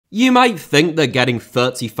You might think that getting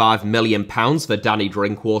 £35 million for Danny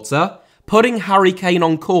Drinkwater, putting Harry Kane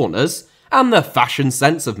on corners, and the fashion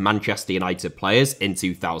sense of Manchester United players in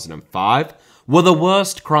 2005 were the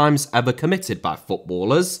worst crimes ever committed by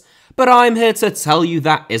footballers, but I'm here to tell you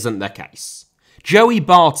that isn't the case. Joey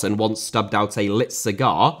Barton once stubbed out a lit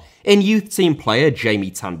cigar in youth team player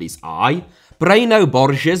Jamie Tandy's eye, Breno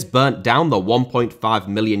Borges burnt down the €1.5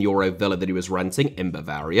 million villa that he was renting in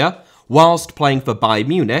Bavaria whilst playing for Bayern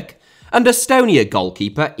Munich, and Estonia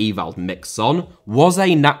goalkeeper Evald Mikson was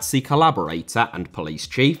a Nazi collaborator and police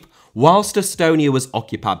chief whilst Estonia was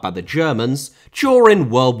occupied by the Germans during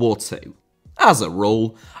World War II. As a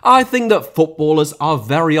rule, I think that footballers are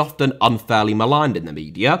very often unfairly maligned in the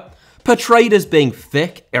media, portrayed as being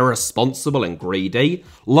thick, irresponsible and greedy,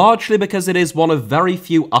 largely because it is one of very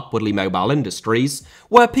few upwardly mobile industries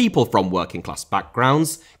where people from working class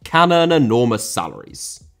backgrounds can earn enormous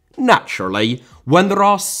salaries. Naturally, when there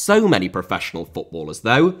are so many professional footballers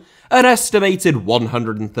though, an estimated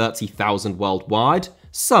 130,000 worldwide,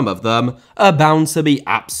 some of them are bound to be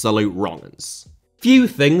absolute wrong-uns. Few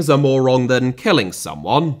things are more wrong than killing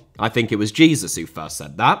someone. I think it was Jesus who first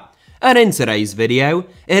said that. And in today's video,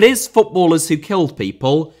 it is footballers who killed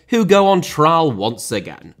people who go on trial once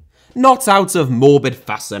again. Not out of morbid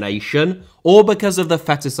fascination, or because of the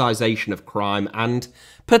fetishization of crime and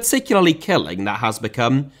particularly killing that has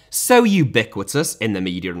become so ubiquitous in the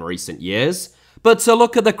media in recent years, but to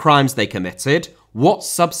look at the crimes they committed, what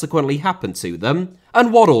subsequently happened to them,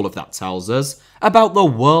 and what all of that tells us about the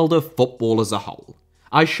world of football as a whole.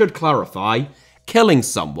 I should clarify, killing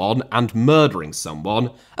someone and murdering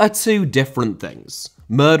someone are two different things.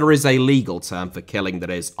 Murder is a legal term for killing that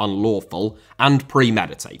is unlawful and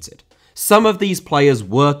premeditated. Some of these players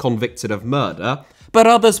were convicted of murder, but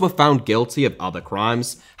others were found guilty of other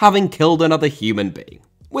crimes, having killed another human being.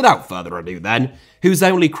 Without further ado then, whose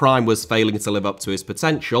only crime was failing to live up to his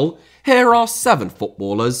potential, here are 7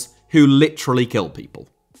 footballers who literally kill people.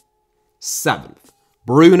 7th,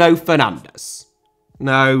 Bruno Fernandes.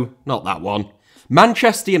 No, not that one.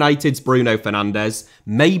 Manchester United's Bruno Fernandes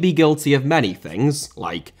may be guilty of many things,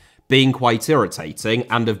 like being quite irritating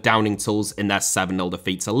and of downing tools in their 7-0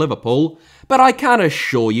 defeat to Liverpool, but I can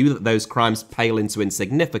assure you that those crimes pale into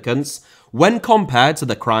insignificance when compared to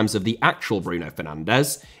the crimes of the actual Bruno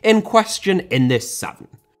Fernandes in question in this 7.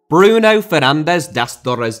 Bruno Fernandes das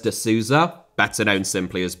Torres de Sousa, better known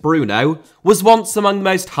simply as Bruno, was once among the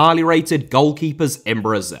most highly rated goalkeepers in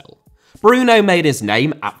Brazil. Bruno made his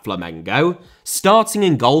name at Flamengo, starting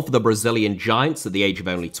in goal for the Brazilian Giants at the age of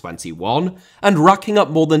only 21, and racking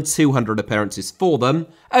up more than 200 appearances for them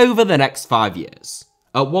over the next 5 years.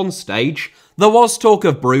 At one stage, there was talk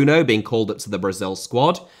of Bruno being called up to the Brazil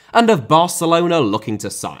squad, and of Barcelona looking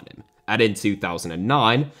to sign him. And in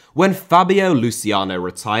 2009, when Fabio Luciano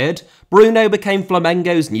retired, Bruno became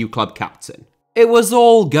Flamengo's new club captain. It was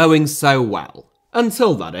all going so well.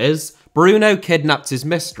 Until, that is, Bruno kidnapped his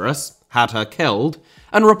mistress, had her killed,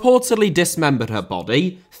 and reportedly dismembered her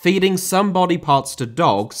body, feeding some body parts to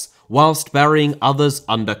dogs whilst burying others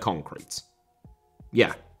under concrete.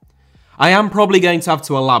 Yeah, I am probably going to have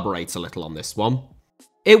to elaborate a little on this one.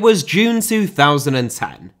 It was June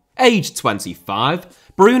 2010. Aged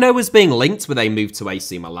 25, Bruno was being linked with a move to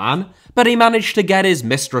AC Milan, but he managed to get his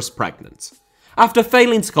mistress pregnant. After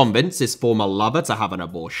failing to convince his former lover to have an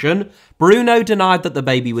abortion, Bruno denied that the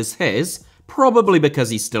baby was his, probably because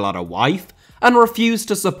he still had a wife, and refused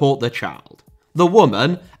to support the child. The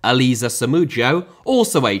woman, Elisa Samudio,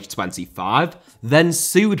 also aged 25, then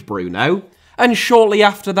sued Bruno, and shortly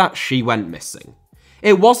after that she went missing.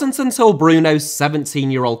 It wasn't until Bruno's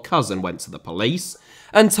 17-year-old cousin went to the police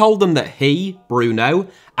and told them that he, Bruno,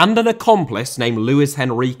 and an accomplice named Luis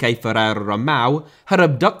Henrique Ferreira Ramau had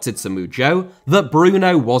abducted Samudio that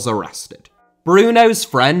Bruno was arrested. Bruno's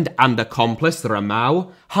friend and accomplice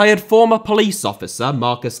Ramau hired former police officer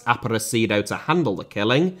Marcos Alonso to handle the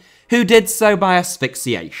killing, who did so by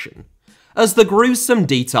asphyxiation. As the gruesome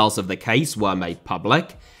details of the case were made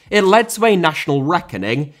public, it led to a national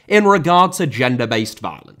reckoning in regard to gender-based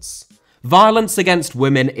violence. Violence against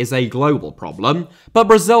women is a global problem, but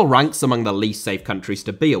Brazil ranks among the least safe countries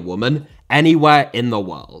to be a woman anywhere in the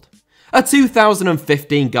world. A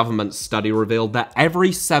 2015 government study revealed that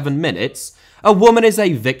every 7 minutes, a woman is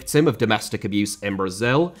a victim of domestic abuse in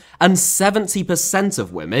Brazil, and 70%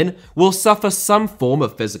 of women will suffer some form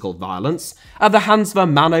of physical violence at the hands of a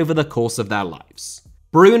man over the course of their lives.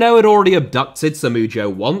 Bruno had already abducted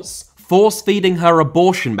Samudio once, force-feeding her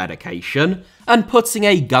abortion medication, and putting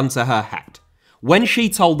a gun to her head. When she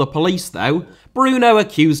told the police, though, Bruno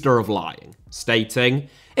accused her of lying, stating,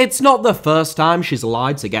 It's not the first time she's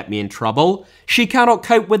lied to get me in trouble. She cannot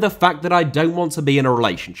cope with the fact that I don't want to be in a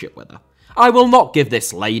relationship with her. I will not give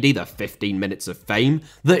this lady the 15 minutes of fame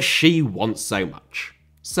that she wants so much.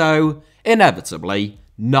 So, inevitably,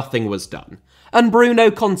 nothing was done, and Bruno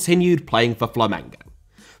continued playing for Flamengo.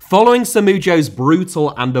 Following Samujo's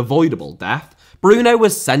brutal and avoidable death, Bruno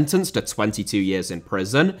was sentenced to 22 years in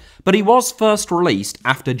prison, but he was first released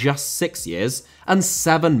after just 6 years and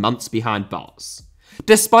 7 months behind bars.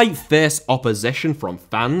 Despite fierce opposition from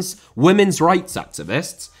fans, women's rights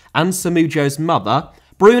activists, and Samujo's mother,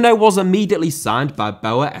 Bruno was immediately signed by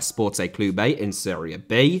Boa Esporte Clube in Serie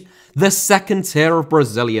B, the second tier of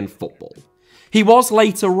Brazilian football. He was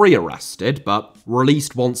later rearrested, but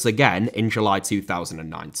released once again in July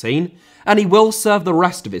 2019, and he will serve the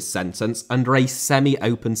rest of his sentence under a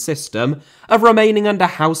semi-open system of remaining under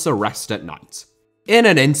house arrest at night. In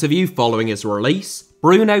an interview following his release,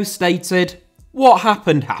 Bruno stated, "What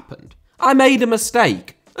happened happened. I made a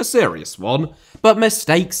mistake, a serious one, but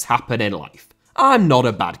mistakes happen in life. I'm not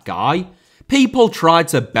a bad guy. People tried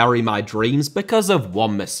to bury my dreams because of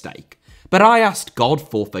one mistake, but I asked God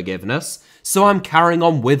for forgiveness, so I'm carrying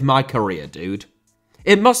on with my career, dude."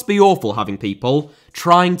 It must be awful having people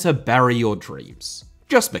trying to bury your dreams,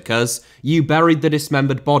 just because you buried the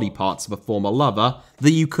dismembered body parts of a former lover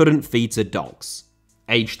that you couldn't feed to dogs.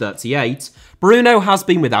 Age 38, Bruno has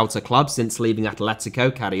been without a club since leaving Atletico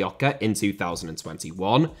Carioca in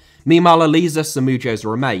 2021. Meanwhile, Elisa Samujo's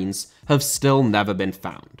remains have still never been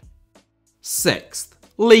found. 6th,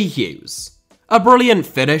 Lee Hughes. A brilliant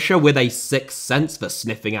finisher with a sixth sense for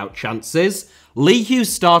sniffing out chances, Lee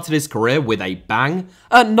Hughes started his career with a bang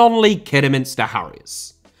at non-league Kidderminster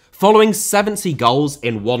Harriers. Following 70 goals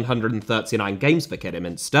in 139 games for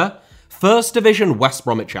Kidderminster, First Division West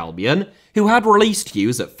Bromwich Albion, who had released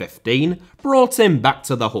Hughes at 15, brought him back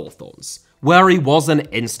to the Hawthorns, where he was an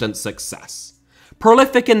instant success.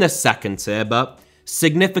 Prolific in the second tier, but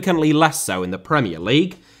significantly less so in the Premier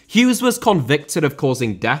League, Hughes was convicted of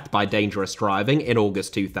causing death by dangerous driving in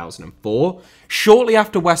August 2004, shortly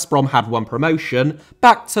after West Brom had won promotion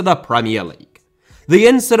back to the Premier League. The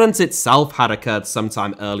incident itself had occurred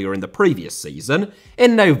sometime earlier in the previous season,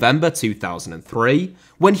 in November 2003,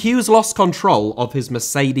 when Hughes lost control of his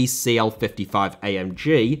Mercedes CL55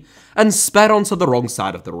 AMG and sped onto the wrong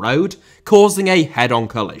side of the road, causing a head-on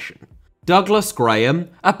collision. Douglas Graham,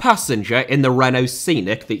 a passenger in the Renault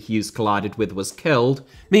Scenic that Hughes collided with, was killed,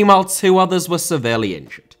 meanwhile 2 others were severely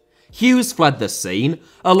injured. Hughes fled the scene,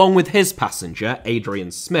 along with his passenger,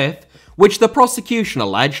 Adrian Smith, which the prosecution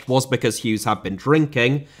alleged was because Hughes had been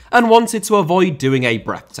drinking and wanted to avoid doing a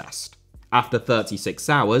breath test. After 36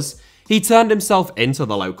 hours, he turned himself into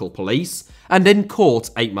the local police, and in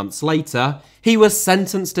court 8 months later, he was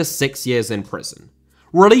sentenced to 6 years in prison.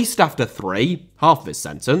 Released after 3, half of his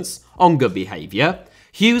sentence, on good behaviour,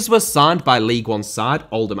 Hughes was signed by League One side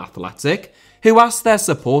Oldham Athletic, who asked their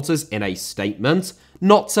supporters in a statement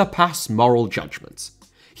not to pass moral judgment.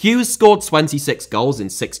 Hughes scored 26 goals in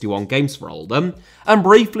 61 games for Oldham, and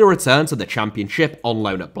briefly returned to the Championship on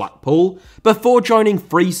loan at Blackpool, before joining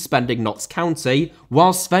free spending Notts County,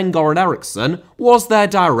 while Sven-Goran Eriksson was their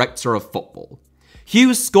director of football.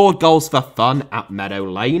 Hughes scored goals for fun at Meadow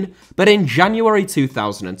Lane, but in January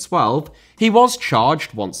 2012, he was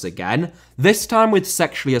charged once again, this time with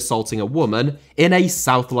sexually assaulting a woman in a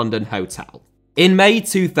South London hotel. In May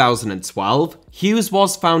 2012, Hughes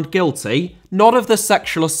was found guilty, not of the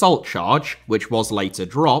sexual assault charge, which was later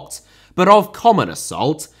dropped, but of common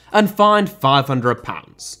assault, and fined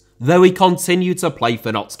 £500, though he continued to play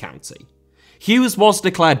for Notts County. Hughes was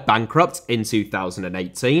declared bankrupt in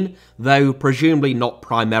 2018, though presumably not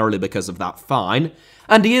primarily because of that fine,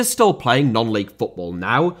 and he is still playing non-league football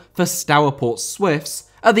now for Stourport Swifts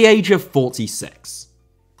at the age of 46.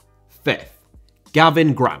 5th,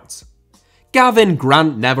 Gavin Grant. Gavin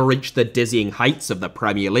Grant never reached the dizzying heights of the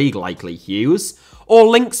Premier League like Lee Hughes, or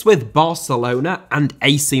links with Barcelona and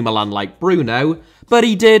AC Milan like Bruno, but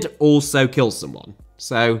he did also kill someone,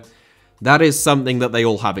 so that is something that they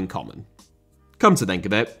all have in common. Come to think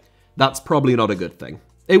of it, that's probably not a good thing.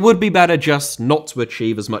 It would be better just not to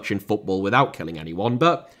achieve as much in football without killing anyone,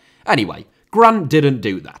 but anyway, Grant didn't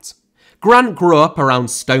do that. Grant grew up around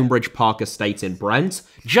Stonebridge Park Estate in Brent,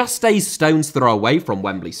 just a stone's throw away from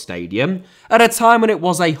Wembley Stadium, at a time when it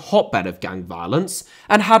was a hotbed of gang violence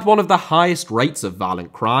and had one of the highest rates of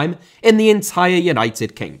violent crime in the entire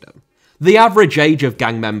United Kingdom. The average age of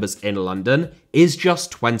gang members in London is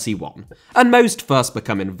just 21, and most first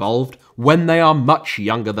become involved when they are much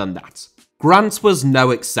younger than that. Grant was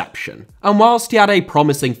no exception, and whilst he had a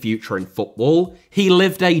promising future in football, he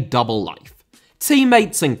lived a double life.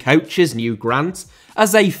 Teammates and coaches knew Grant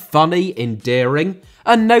as a funny, endearing,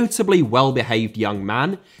 and notably well-behaved young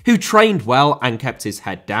man who trained well and kept his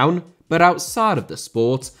head down, but outside of the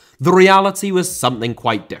sport, the reality was something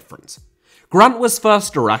quite different. Grant was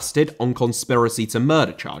first arrested on conspiracy to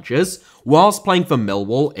murder charges whilst playing for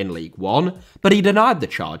Millwall in League One, but he denied the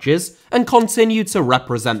charges and continued to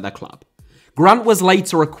represent the club. Grant was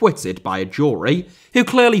later acquitted by a jury who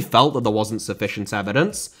clearly felt that there wasn't sufficient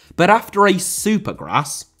evidence, but after a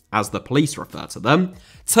supergrass, as the police refer to them,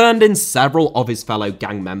 turned in several of his fellow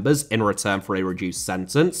gang members in return for a reduced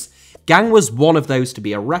sentence, Gang was one of those to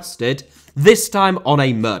be arrested, this time on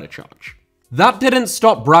a murder charge. That didn't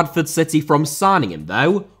stop Bradford City from signing him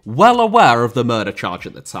though, well aware of the murder charge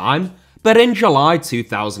at the time, but in July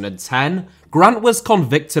 2010, Grant was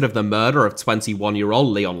convicted of the murder of 21-year-old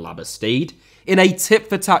Leon Labastide in a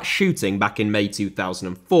tit-for-tat shooting back in May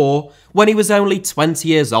 2004 when he was only 20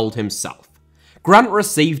 years old himself. Grant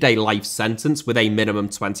received a life sentence with a minimum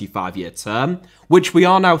 25-year term, which we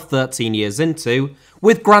are now 13 years into,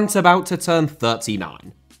 with Grant about to turn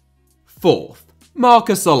 39. Fourth,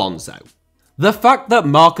 Marcos Alonso. The fact that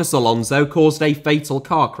Marcos Alonso caused a fatal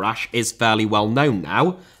car crash is fairly well known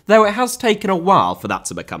now, though it has taken a while for that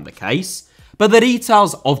to become the case, but the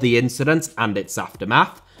details of the incident and its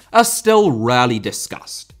aftermath are still rarely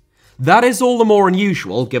discussed. That is all the more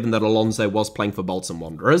unusual given that Alonso was playing for Bolton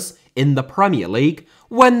Wanderers in the Premier League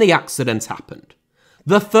when the accident happened.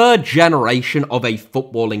 The third generation of a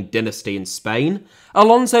footballing dynasty in Spain,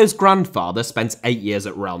 Alonso's grandfather spent 8 years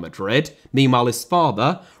at Real Madrid, meanwhile his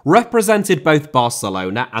father represented both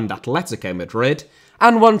Barcelona and Atletico Madrid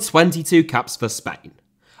and won 22 caps for Spain.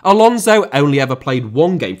 Alonso only ever played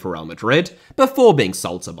one game for Real Madrid before being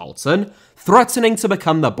sold to Bolton, threatening to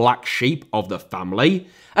become the black sheep of the family,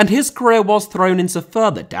 and his career was thrown into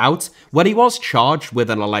further doubt when he was charged with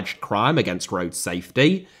an alleged crime against road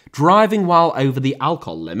safety, driving while over the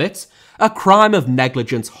alcohol limit, a crime of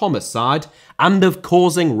negligent homicide, and of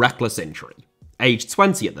causing reckless injury. Aged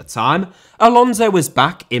 20 at the time, Alonso was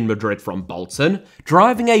back in Madrid from Bolton,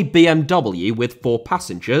 driving a BMW with 4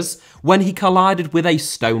 passengers when he collided with a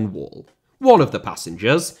stone wall. One of the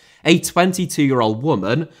passengers, a 22-year-old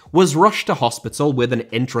woman, was rushed to hospital with an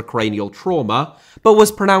intracranial trauma, but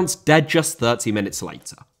was pronounced dead just 30 minutes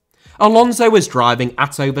later. Alonso was driving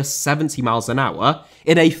at over 70 miles an hour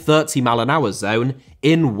in a 30 mile an hour zone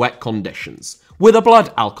in wet conditions, with a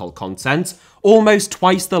blood alcohol content almost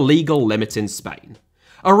twice the legal limit in Spain.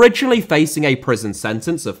 Originally facing a prison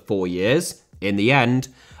sentence of 4 years, in the end,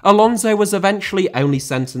 Alonso was eventually only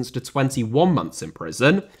sentenced to 21 months in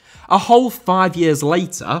prison, a whole 5 years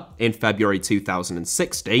later, in February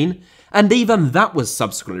 2016, and even that was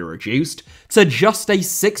subsequently reduced to just a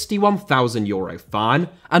 €61,000 fine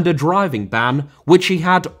and a driving ban, which he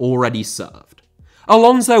had already served.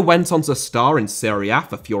 Alonso went on to star in Serie A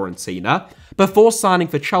for Fiorentina, before signing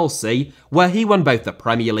for Chelsea, where he won both the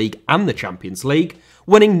Premier League and the Champions League,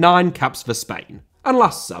 winning 9 caps for Spain. And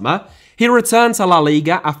last summer, he returned to La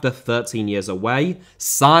Liga after 13 years away,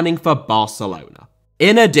 signing for Barcelona.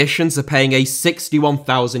 In addition to paying a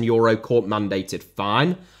 €61,000 court-mandated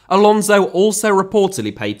fine, Alonso also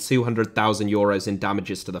reportedly paid €200,000 in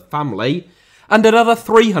damages to the family, and another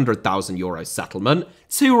 €300,000 settlement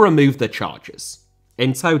to remove the charges.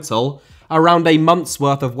 In total, around a month's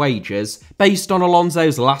worth of wages based on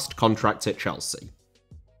Alonso's last contract at Chelsea.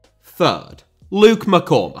 Third, Luke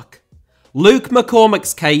McCormack. Luke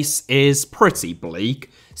McCormack's case is pretty bleak,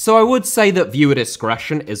 so I would say that viewer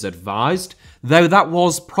discretion is advised, though that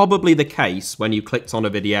was probably the case when you clicked on a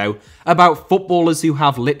video about footballers who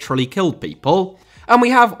have literally killed people, and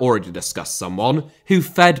we have already discussed someone who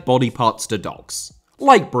fed body parts to dogs.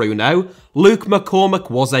 Like Bruno, Luke McCormack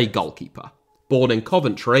was a goalkeeper. Born in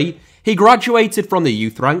Coventry, he graduated from the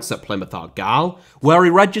youth ranks at Plymouth Argyle, where he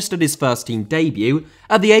registered his first team debut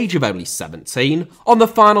at the age of only 17 on the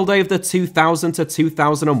final day of the 2000 to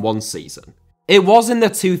 2001 season. It was in the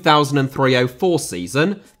 2003-04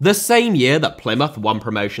 season, the same year that Plymouth won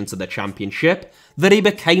promotion to the Championship, that he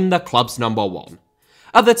became the club's number 1.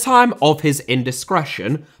 At the time of his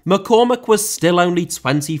indiscretion, McCormack was still only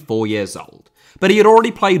 24 years old, but he had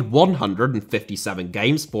already played 157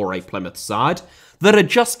 games for a Plymouth side that had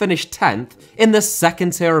just finished 10th in the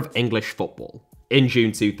second tier of English football. In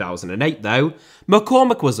June 2008, though,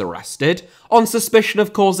 McCormack was arrested on suspicion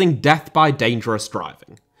of causing death by dangerous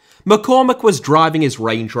driving. McCormack was driving his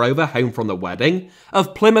Range Rover home from the wedding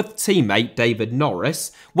of Plymouth teammate David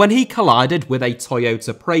Norris when he collided with a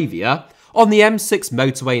Toyota Previa on the M6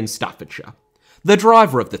 motorway in Staffordshire. The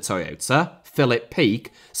driver of the Toyota, Philip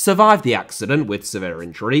Peake, survived the accident with severe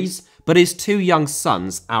injuries, but his two young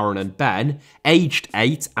sons, Aaron and Ben, aged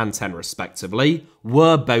 8 and 10 respectively,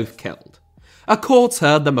 were both killed. A court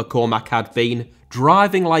heard that McCormack had been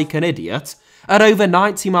driving like an idiot at over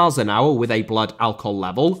 90 miles an hour with a blood alcohol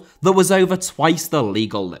level that was over twice the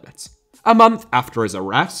legal limit. A month after his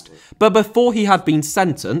arrest, but before he had been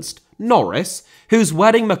sentenced, Norris, whose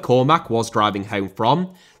wedding McCormack was driving home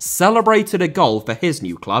from, celebrated a goal for his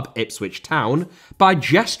new club, Ipswich Town, by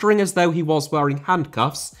gesturing as though he was wearing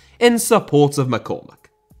handcuffs in support of McCormack.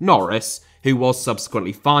 Norris, who was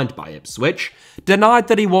subsequently fined by Ipswich, denied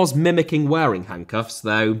that he was mimicking wearing handcuffs,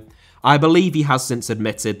 though I believe he has since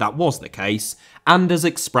admitted that was the case and has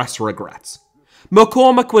expressed regret.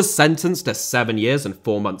 McCormack was sentenced to 7 years and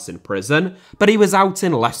 4 months in prison, but he was out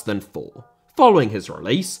in less than 4. Following his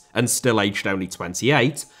release, and still aged only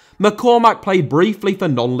 28, McCormack played briefly for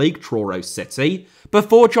non-league Truro City,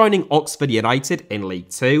 before joining Oxford United in League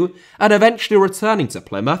 2, and eventually returning to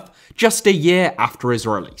Plymouth just a year after his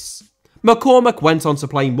release. McCormack went on to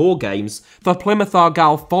play more games for Plymouth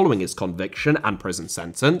Argyle following his conviction and prison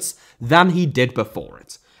sentence than he did before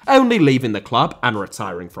it, only leaving the club and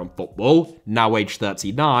retiring from football, now aged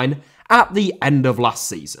 39, at the end of last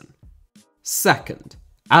season. Second,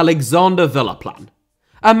 Alexander Villaplan.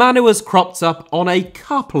 A man who has cropped up on a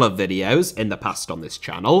couple of videos in the past on this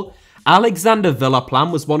channel, Alexander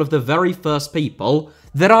Villaplan was one of the very first people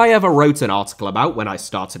that I ever wrote an article about when I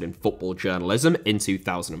started in football journalism in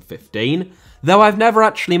 2015, though I've never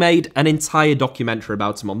actually made an entire documentary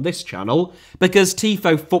about him on this channel because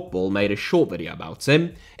Tifo Football made a short video about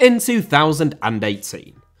him in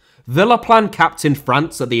 2018. Villaplan captained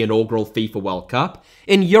France at the inaugural FIFA World Cup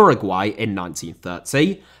in Uruguay in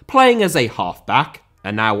 1930, playing as a halfback,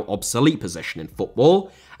 a now obsolete position in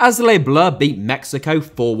football, as Les Bleus beat Mexico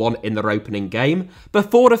 4-1 in their opening game,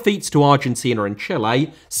 before defeats to Argentina and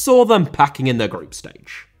Chile saw them packing in their group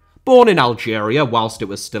stage. Born in Algeria whilst it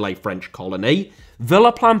was still a French colony,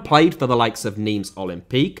 Villaplan played for the likes of Nîmes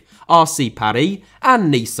Olympique, RC Paris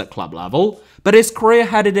and Nice at club level, but his career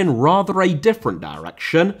headed in rather a different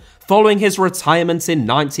direction following his retirement in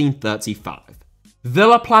 1935.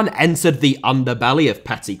 Villaplan entered the underbelly of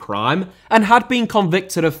petty crime and had been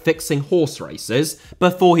convicted of fixing horse races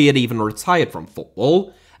before he had even retired from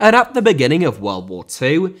football, and at the beginning of World War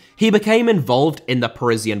II, he became involved in the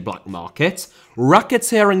Parisian black market,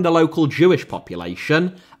 racketeering the local Jewish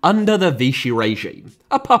population under the Vichy regime,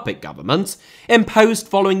 a puppet government imposed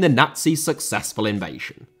following the Nazis' successful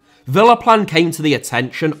invasion. Villaplan came to the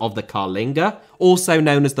attention of the Karlinga, also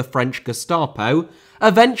known as the French Gestapo,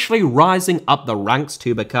 eventually rising up the ranks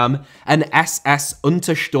to become an SS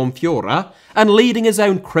Untersturmführer and leading his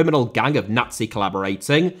own criminal gang of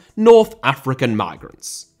Nazi-collaborating North African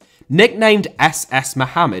migrants. Nicknamed SS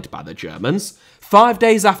Mohammed by the Germans, 5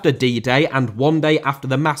 days after D-Day and 1 day after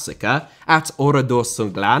the massacre at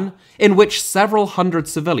Oradour-Sunglan, in which several hundred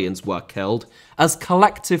civilians were killed as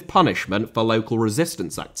collective punishment for local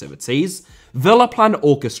resistance activities, Villaplan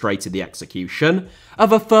orchestrated the execution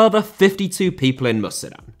of a further 52 people in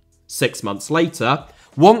Mussidan. 6 months later,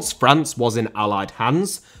 once France was in Allied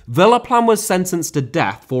hands, Villaplan was sentenced to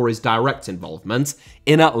death for his direct involvement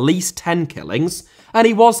in at least 10 killings, and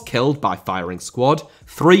he was killed by firing squad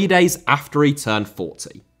 3 days after he turned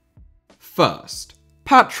 40. First,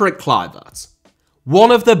 Patrick Kluivert.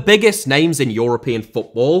 One of the biggest names in European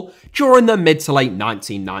football during the mid to late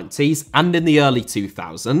 1990s and in the early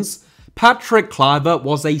 2000s, Patrick Kluivert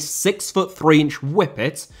was a 6'3"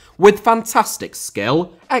 whippet with fantastic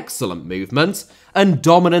skill, excellent movement, and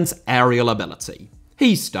dominant aerial ability.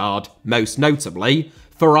 He starred, most notably,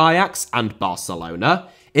 for Ajax and Barcelona,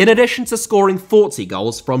 in addition to scoring 40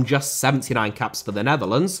 goals from just 79 caps for the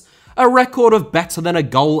Netherlands, a record of better than a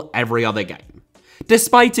goal every other game.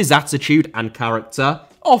 Despite his attitude and character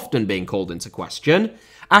often being called into question,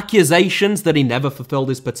 accusations that he never fulfilled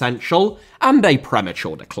his potential, and a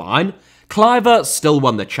premature decline, Kluivert still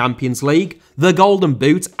won the Champions League, the Golden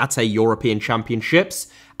Boot at a European Championships,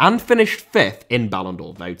 and finished 5th in Ballon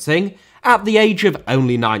d'Or voting at the age of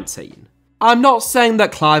only 19. I'm not saying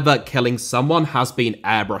that Kluivert killing someone has been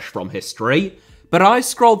airbrushed from history, but I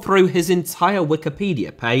scrolled through his entire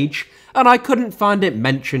Wikipedia page and I couldn't find it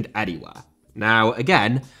mentioned anywhere. Now,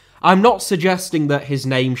 again, I'm not suggesting that his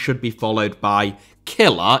name should be followed by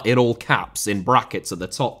killer in all caps in brackets at the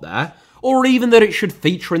top there, or even that it should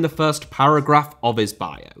feature in the first paragraph of his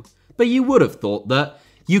bio, but you would have thought that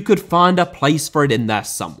you could find a place for it in there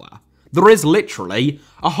somewhere. There is literally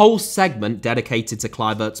a whole segment dedicated to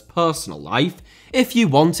Kluivert's personal life if you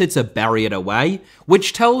wanted to bury it away,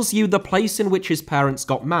 which tells you the place in which his parents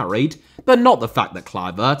got married, but not the fact that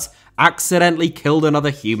Kluivert accidentally killed another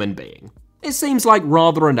human being. It seems like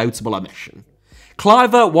rather a notable omission.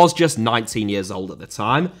 Kluivert was just 19 years old at the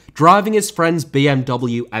time, driving his friend's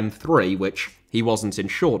BMW M3, which he wasn't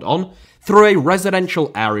insured on, through a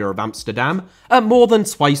residential area of Amsterdam at more than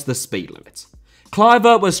twice the speed limit.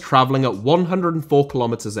 Kluivert was travelling at 104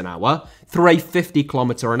 km an hour through a 50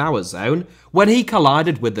 km an hour zone when he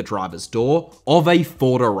collided with the driver's door of a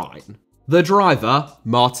Ford Orion. The driver,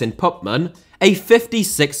 Martin Putman, a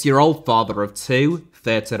 56-year-old father of two,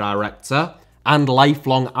 theatre director, and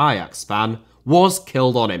lifelong Ajax fan, was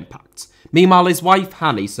killed on impact. Meanwhile, his wife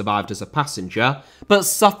Hanny survived as a passenger, but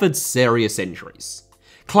suffered serious injuries.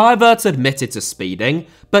 Kluivert admitted to speeding,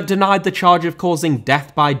 but denied the charge of causing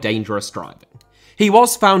death by dangerous driving. He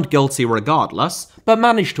was found guilty regardless, but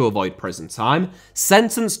managed to avoid prison time,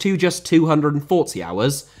 sentenced to just 240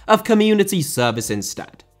 hours of community service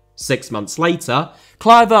instead. 6 months later,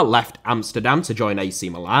 Kluivert left Amsterdam to join AC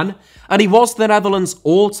Milan, and he was the Netherlands'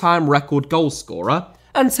 all-time record goalscorer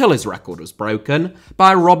until his record was broken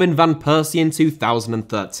by Robin van Persie in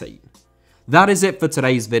 2013. That is it for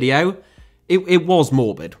today's video. It was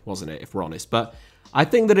morbid, wasn't it, if we're honest, but I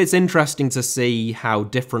think that it's interesting to see how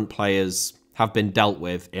different players have been dealt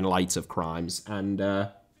with in light of crimes, and,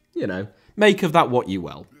 you know, make of that what you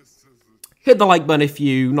will. Hit the like button if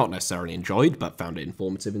you not necessarily enjoyed, but found it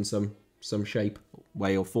informative in some shape,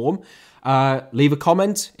 way, or form. Leave a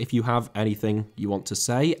comment if you have anything you want to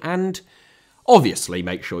say, and obviously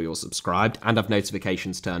make sure you're subscribed and have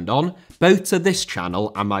notifications turned on, both to this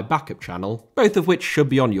channel and my backup channel, both of which should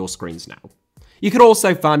be on your screens now. You can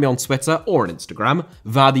also find me on Twitter or on Instagram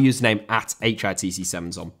via the username @HITC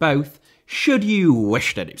Sevens on both, should you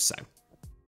wish to do so.